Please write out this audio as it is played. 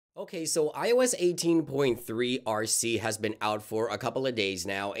Okay, so iOS 18.3 RC has been out for a couple of days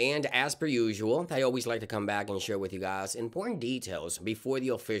now, and as per usual, I always like to come back and share with you guys important details before the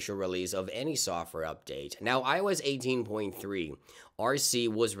official release of any software update. Now, iOS 18.3 RC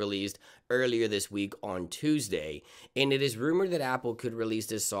was released earlier this week on Tuesday, and it is rumored that Apple could release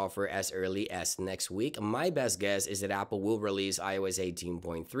this software as early as next week. My best guess is that Apple will release iOS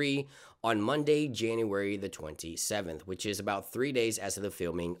 18.3 on Monday, January the 27th, which is about 3 days as of the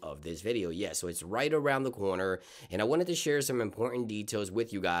filming of this video. Yeah, so it's right around the corner, and I wanted to share some important details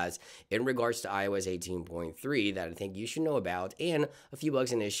with you guys in regards to iOS 18.3 that I think you should know about, and a few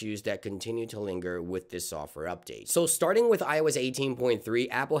bugs and issues that continue to linger with this software update. So starting with iOS 18.3,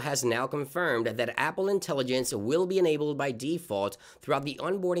 Apple has now confirmed that Apple Intelligence will be enabled by default throughout the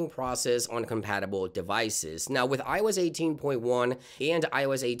onboarding process on compatible devices. Now, with iOS 18.1 and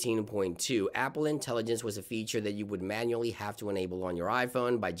iOS 18.2, Apple Intelligence was a feature that you would manually have to enable on your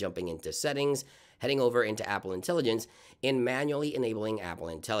iPhone by jumping into Settings, heading over into Apple Intelligence, and manually enabling Apple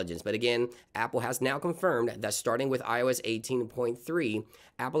Intelligence. But again, Apple has now confirmed that starting with iOS 18.3,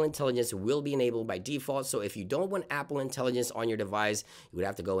 Apple Intelligence will be enabled by default. So if you don't want Apple Intelligence on your device, you would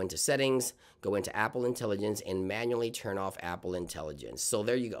have to go into Settings, go into Apple Intelligence, and manually turn off Apple Intelligence. So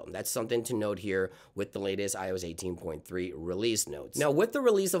there you go. That's something to note here with the latest iOS 18.3 release notes. Now, with the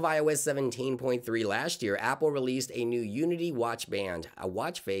release of iOS 17.3 last year, Apple released a new Unity watch band, a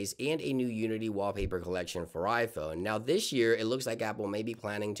watch face, and a new Unity wallpaper collection for iPhone. Now, this year, it looks like Apple may be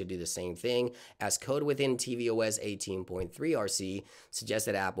planning to do the same thing, as code within tvOS 18.3 RC suggests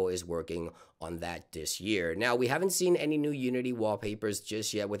that Apple is working on that this year. Now, we haven't seen any new Unity wallpapers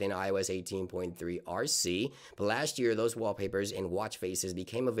just yet within iOS 18.3 RC, but last year, those wallpapers and watch faces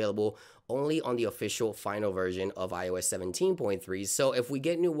became available only on the official final version of iOS 17.3. So if we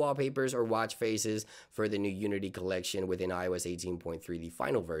get new wallpapers or watch faces for the new Unity collection within iOS 18.3, the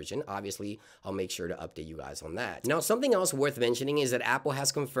final version, obviously, I'll make sure to update you guys on that. Now, something else worth mentioning is that Apple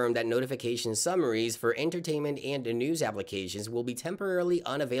has confirmed that notification summaries for entertainment and news applications will be temporarily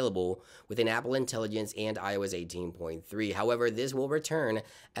unavailable within Apple Intelligence and iOS 18.3. However, this will return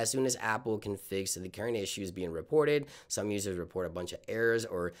as soon as Apple can fix the current issues being reported. Some users report a bunch of errors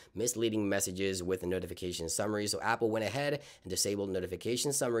or misleading messages with the notification summary. So Apple went ahead and disabled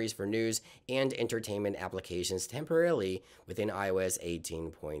notification summaries for news and entertainment applications temporarily within iOS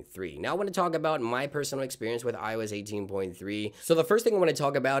 18.3. Now I want to talk about my personal experience with iOS 18.3. So the first thing I want to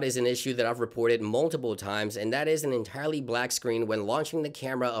talk about is an issue that I've reported multiple times, and that is an entirely black screen when launching the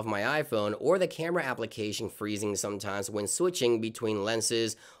camera of my iPhone, or the camera application freezing sometimes when switching between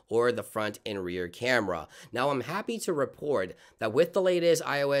lenses or the front and rear camera. Now, I'm happy to report that with the latest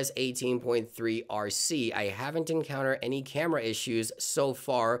iOS 18.3 RC, I haven't encountered any camera issues so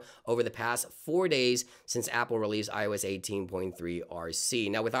far over the past 4 days since Apple released iOS 18.3 RC.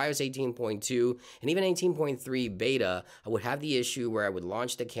 Now, with iOS 18.2 and even 18.3 beta, I would have the issue where I would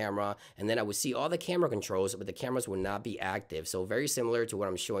launch the camera and then I would see all the camera controls, but the cameras would not be active. So very similar to what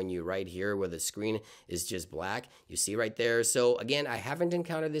I'm showing you right here, where the screen is just black. You see right there. So again, I haven't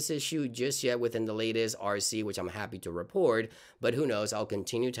encountered this issue just yet within the latest RC, which I'm happy to report, but who knows, I'll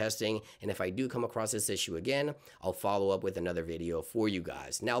continue testing, and if I do come across this issue again, I'll follow up with another video for you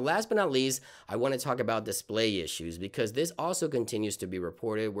guys. Now, last but not least, I want to talk about display issues, because this also continues to be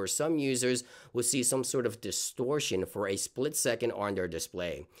reported where some users will see some sort of distortion for a split second on their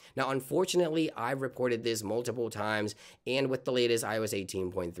display. Now, unfortunately, I've reported this multiple times, and with the latest iOS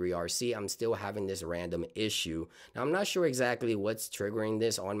 18.3 RC, I'm still having this random issue. Now, I'm not sure exactly what's triggering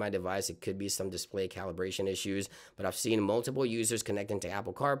this on my device. It could be some display calibration issues, but I've seen multiple users connecting to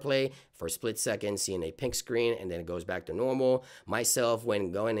Apple CarPlay for a split second, seeing a pink screen, and then it goes back to normal. Myself,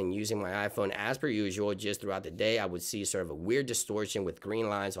 when going and using my iPhone as per usual, just throughout the day, I would see sort of a weird distortion with green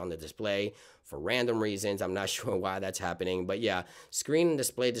lines on the display for random reasons. I'm not sure why that's happening, but yeah, screen and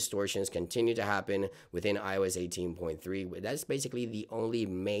display distortions continue to happen within iOS 18.3. That's basically the only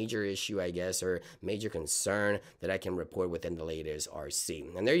major issue, I guess, or major concern that I can report within the latest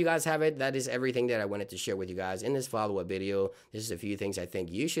RC. And there you guys have it. That is everything that I wanted to share with you guys in this follow-up video. This is a few things I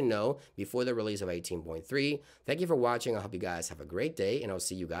think you should know before the release of 18.3. Thank you for watching. I hope you guys have a great day, and I'll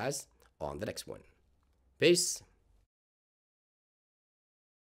see you guys on the next one. Peace.